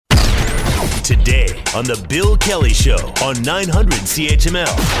Today on The Bill Kelly Show on 900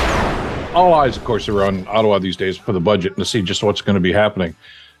 CHML. All eyes, of course, are on Ottawa these days for the budget and to see just what's going to be happening.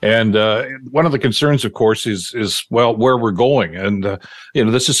 And one of the concerns, of course, is where we're going. And,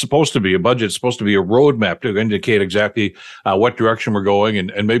 this is supposed to be a budget, it's supposed to be a roadmap to indicate exactly what direction we're going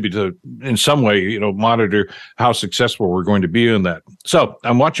and maybe to, in some way, monitor how successful we're going to be in that. So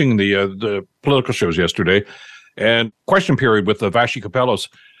I'm watching the political shows yesterday and question period with Vassy Kapelos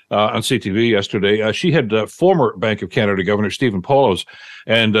on CTV yesterday. She had former Bank of Canada Governor Stephen Poloz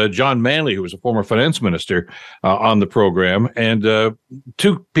and John Manley, who was a former finance minister, on the program. And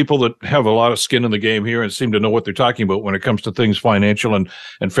two people that have a lot of skin in the game here and seem to know what they're talking about when it comes to things financial and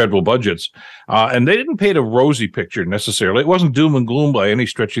federal budgets. And they didn't paint a rosy picture necessarily. It wasn't doom and gloom by any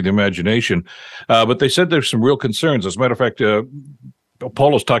stretch of the imagination. But they said there's some real concerns. As a matter of fact,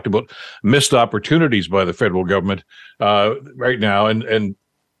 Poloz talked about missed opportunities by the federal government right now. And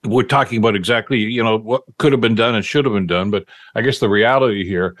we're talking about exactly, what could have been done and should have been done. But I guess the reality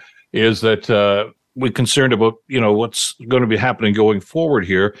here is that we're concerned about, what's going to be happening going forward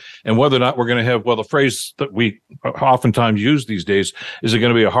here and whether or not we're going to have, the phrase that we oftentimes use these days, is it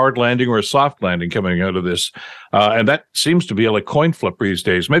going to be a hard landing or a soft landing coming out of this? And that seems to be a coin flip these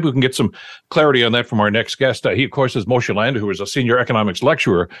days. Maybe we can get some clarity on that from our next guest. He, of course, is Moshe Landa, who is a senior economics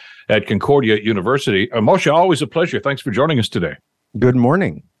lecturer at Concordia University. Moshe, always a pleasure. Thanks for joining us today. Good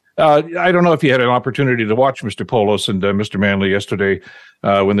morning. I don't know if you had an opportunity to watch Mr. Poloz and Mr. Manley yesterday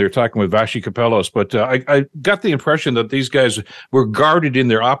when they were talking with Vassy Kapelos, but I got the impression that these guys were guarded in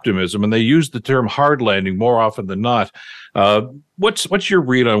their optimism, and they used the term hard landing more often than not. What's your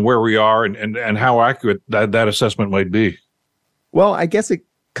read on where we are and how accurate that assessment might be? Well, I guess it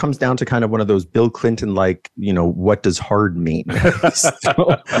comes down to kind of one of those Bill Clinton, what does hard mean?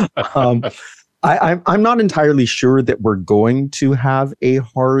 I'm not entirely sure that we're going to have a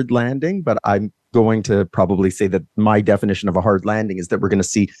hard landing, but I'm going to probably say that my definition of a hard landing is that we're going to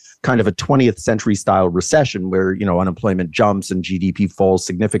see kind of a 20th century style recession where, unemployment jumps and GDP falls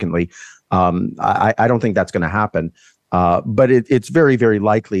significantly. I don't think that's going to happen. But it's very, very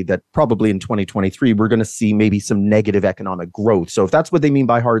likely that probably in 2023, we're going to see maybe some negative economic growth. So if that's what they mean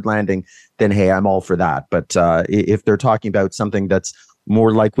by hard landing, then, hey, I'm all for that. But if they're talking about something that's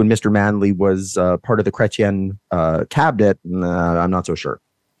more like when Mr. Manley was part of the Chrétien cabinet, I'm not so sure.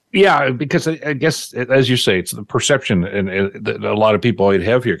 Yeah, because I guess, as you say, it's the perception that a lot of people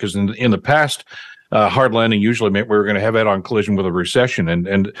have here. Because in the past, hard landing usually meant we were going to have head-on collision with a recession.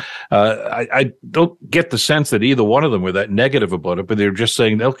 And I don't get the sense that either one of them were that negative about it, but they're just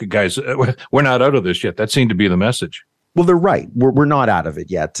saying, okay, guys, we're not out of this yet. That seemed to be the message. Well, they're right. We're not out of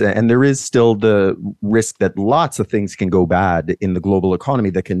it yet. And there is still the risk that lots of things can go bad in the global economy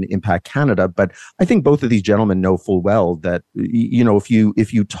that can impact Canada. But I think both of these gentlemen know full well that, if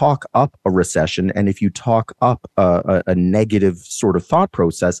you talk up a recession and if you talk up a negative sort of thought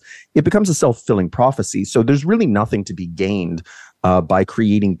process, it becomes a self-fulfilling prophecy. So there's really nothing to be gained by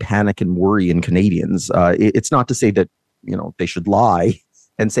creating panic and worry in Canadians. It's not to say that, they should lie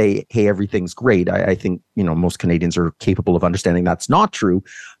and say, hey, everything's great. I think, most Canadians are capable of understanding that's not true.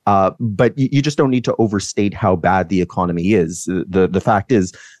 But you just don't need to overstate how bad the economy is. The fact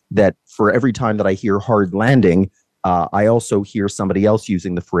is that for every time that I hear hard landing, I also hear somebody else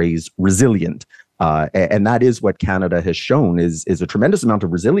using the phrase resilient. And that is what Canada has shown is a tremendous amount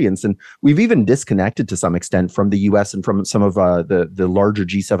of resilience. And we've even disconnected to some extent from the US and from some of the larger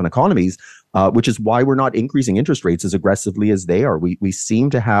G7 economies, which is why we're not increasing interest rates as aggressively as they are. We seem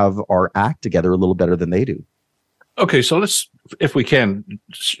to have our act together a little better than they do. Okay, so let's, if we can,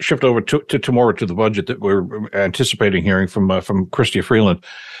 shift over to tomorrow to the budget that we're anticipating hearing from Chrystia Freeland.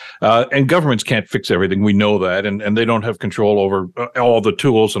 And governments can't fix everything. We know that, and they don't have control over all the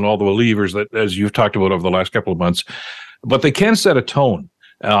tools and all the levers that, as you've talked about over the last couple of months. But they can set a tone.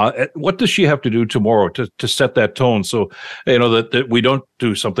 What does she have to do tomorrow to set that tone so that we don't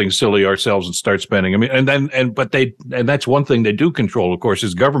do something silly ourselves and start spending? I mean, but that's one thing they do control, of course,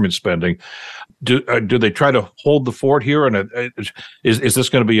 is government spending. Do they try to hold the fort here? And is this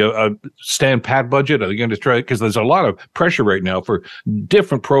going to be a stand pat budget? Are they going to try? Because there's a lot of pressure right now for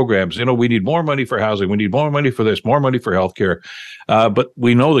different programs. We need more money for housing. We need more money for this, more money for healthcare. But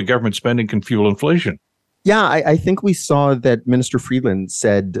we know that government spending can fuel inflation. Yeah, I think we saw that Minister Freeland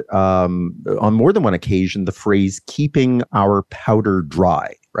said on more than one occasion the phrase keeping our powder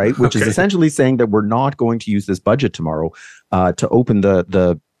dry, right? Which is essentially saying that we're not going to use this budget tomorrow to open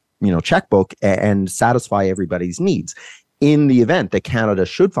the checkbook and satisfy everybody's needs. In the event that Canada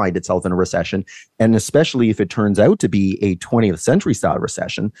should find itself in a recession, and especially if it turns out to be a 20th century style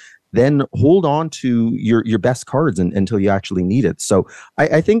recession, then hold on to your best cards until you actually need it. So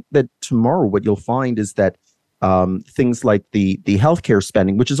I think that tomorrow what you'll find is that things like the healthcare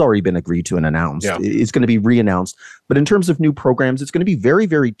spending, which has already been agreed to and announced, is going to be reannounced. But in terms of new programs, it's going to be very,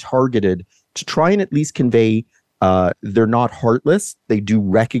 very targeted to try and at least convey they're not heartless. They do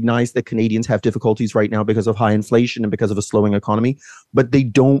recognize that Canadians have difficulties right now because of high inflation and because of a slowing economy, but they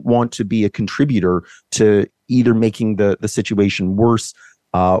don't want to be a contributor to either making the situation worse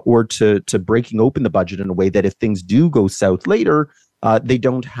or to breaking open the budget in a way that if things do go south later, they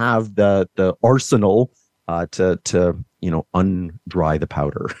don't have the arsenal to undry the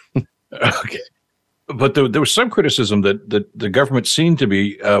powder. Okay. But there was some criticism that the government seemed to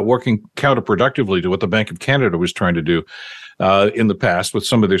be working counterproductively to what the Bank of Canada was trying to do in the past with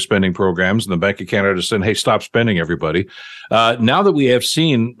some of their spending programs. And the Bank of Canada said, hey, stop spending, everybody. Now that we have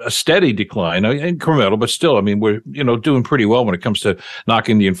seen a steady decline, incremental, but still, I mean, we're doing pretty well when it comes to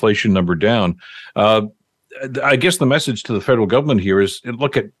knocking the inflation number down. I guess the message to the federal government here is,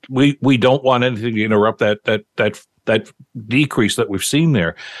 look, we don't want anything to interrupt that decrease that we've seen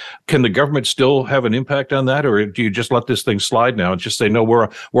there. Can the government still have an impact on that, or do you just let this thing slide now and just say, no, we're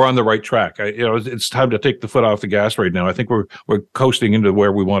on the right track? It's time to take the foot off the gas right now. I think we're coasting into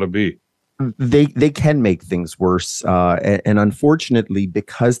where we want to be. They can make things worse, and unfortunately,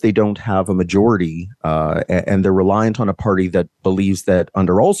 because they don't have a majority, and they're reliant on a party that believes that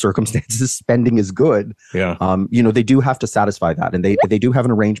under all circumstances spending is good. Yeah. They do have to satisfy that, and they do have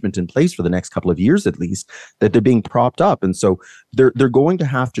an arrangement in place for the next couple of years at least that they're being propped up, and so they're going to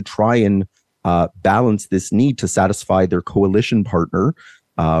have to try and balance this need to satisfy their coalition partner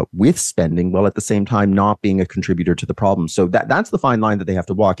with spending, while at the same time not being a contributor to the problem. So that's the fine line that they have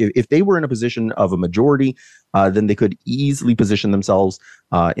to walk. If they were in a position of a majority, then they could easily position themselves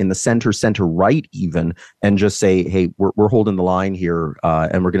in the center right even, and just say, hey, we're holding the line here,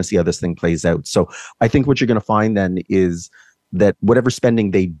 and we're going to see how this thing plays out. So I think what you're going to find then is that whatever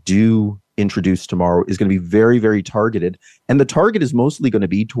spending they do introduce tomorrow is going to be very, very targeted. And the target is mostly going to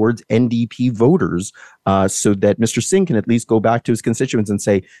be towards NDP voters, so that Mr. Singh can at least go back to his constituents and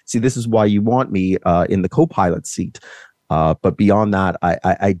say, see, this is why you want me in the co-pilot seat. But beyond that,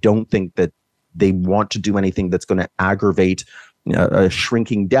 I don't think that they want to do anything that's going to aggravate a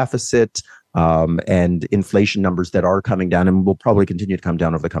shrinking deficit and inflation numbers that are coming down and will probably continue to come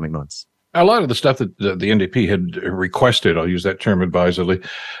down over the coming months. A lot of the stuff that the NDP had requested, I'll use that term advisedly,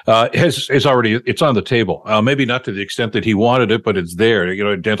 is already, it's on the table. Maybe not to the extent that he wanted it, but it's there,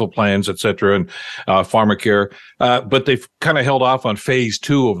 dental plans, et cetera, and pharmacare. But they've kind of held off on phase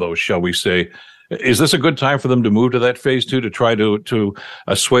 2 of those, shall we say. Is this a good time for them to move to that phase 2 to try to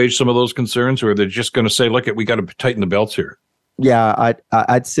assuage some of those concerns, or are they just going to say, look, we got to tighten the belts here? Yeah,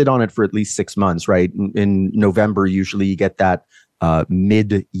 I'd sit on it for at least 6 months, right? In November, usually you get that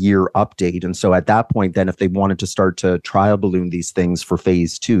mid-year update. And so at that point, then if they wanted to start to trial balloon these things for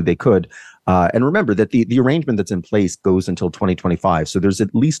phase 2, they could. And remember that the arrangement that's in place goes until 2025. So there's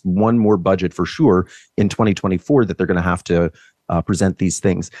at least one more budget for sure in 2024 that they're going to have to present these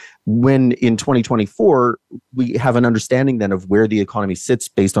things. When in 2024, we have an understanding then of where the economy sits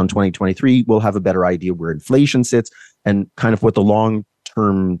based on 2023, we'll have a better idea where inflation sits and kind of what the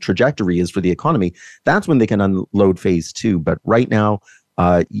long-term trajectory is for the economy. That's when they can unload phase 2. But right now,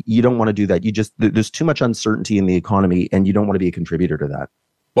 you don't want to do that. There's too much uncertainty in the economy, and you don't want to be a contributor to that.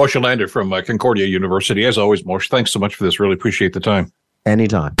 Moshe Lander from Concordia University. As always, Moshe, thanks so much for this. Really appreciate the time.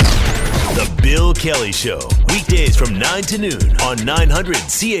 Anytime. The Bill Kelly Show, weekdays from 9 to noon on 900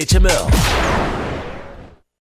 CHML.